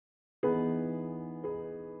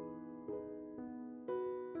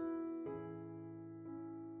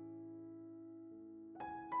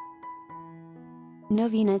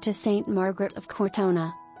Novena to Saint Margaret of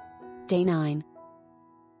Cortona. Day 9.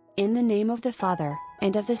 In the name of the Father,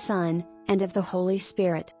 and of the Son, and of the Holy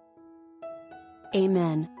Spirit.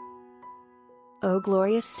 Amen. O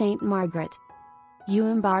glorious Saint Margaret! You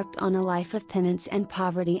embarked on a life of penance and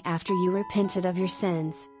poverty after you repented of your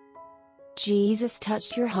sins. Jesus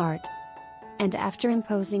touched your heart. And after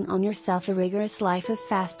imposing on yourself a rigorous life of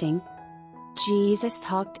fasting, Jesus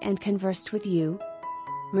talked and conversed with you,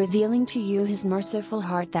 revealing to you his merciful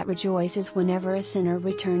heart that rejoices whenever a sinner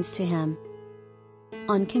returns to him.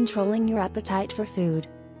 On controlling your appetite for food,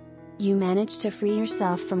 you managed to free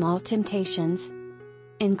yourself from all temptations,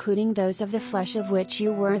 including those of the flesh of which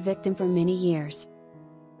you were a victim for many years.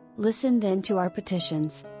 Listen then to our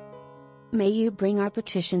petitions. May you bring our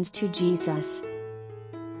petitions to Jesus.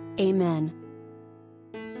 Amen.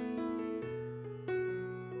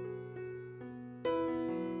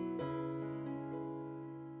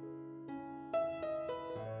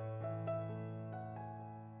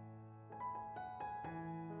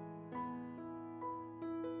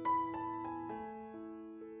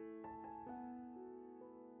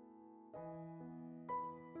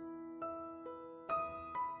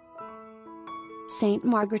 Saint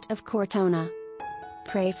Margaret of Cortona,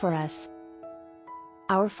 pray for us.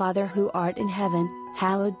 Our Father who art in heaven,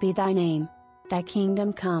 hallowed be thy name. Thy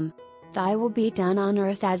kingdom come, thy will be done on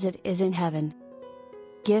earth as it is in heaven.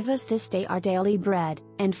 Give us this day our daily bread,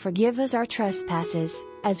 and forgive us our trespasses,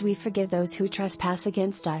 as we forgive those who trespass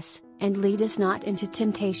against us, and lead us not into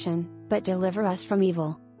temptation, but deliver us from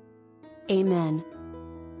evil. Amen.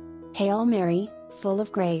 Hail Mary, full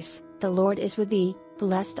of grace, the Lord is with thee,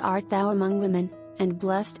 blessed art thou among women, and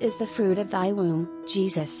blessed is the fruit of thy womb,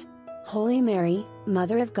 Jesus. Holy Mary,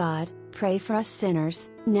 Mother of God, pray for us sinners,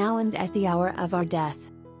 now and at the hour of our death.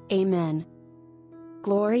 Amen.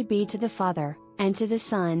 Glory be to the Father, and to the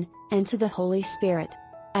Son, and to the Holy Spirit,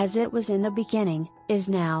 as it was in the beginning, is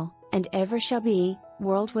now, and ever shall be,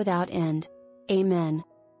 world without end. Amen.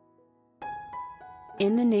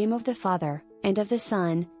 In the name of the Father, and of the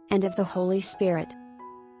Son, and of the Holy Spirit.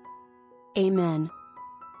 Amen.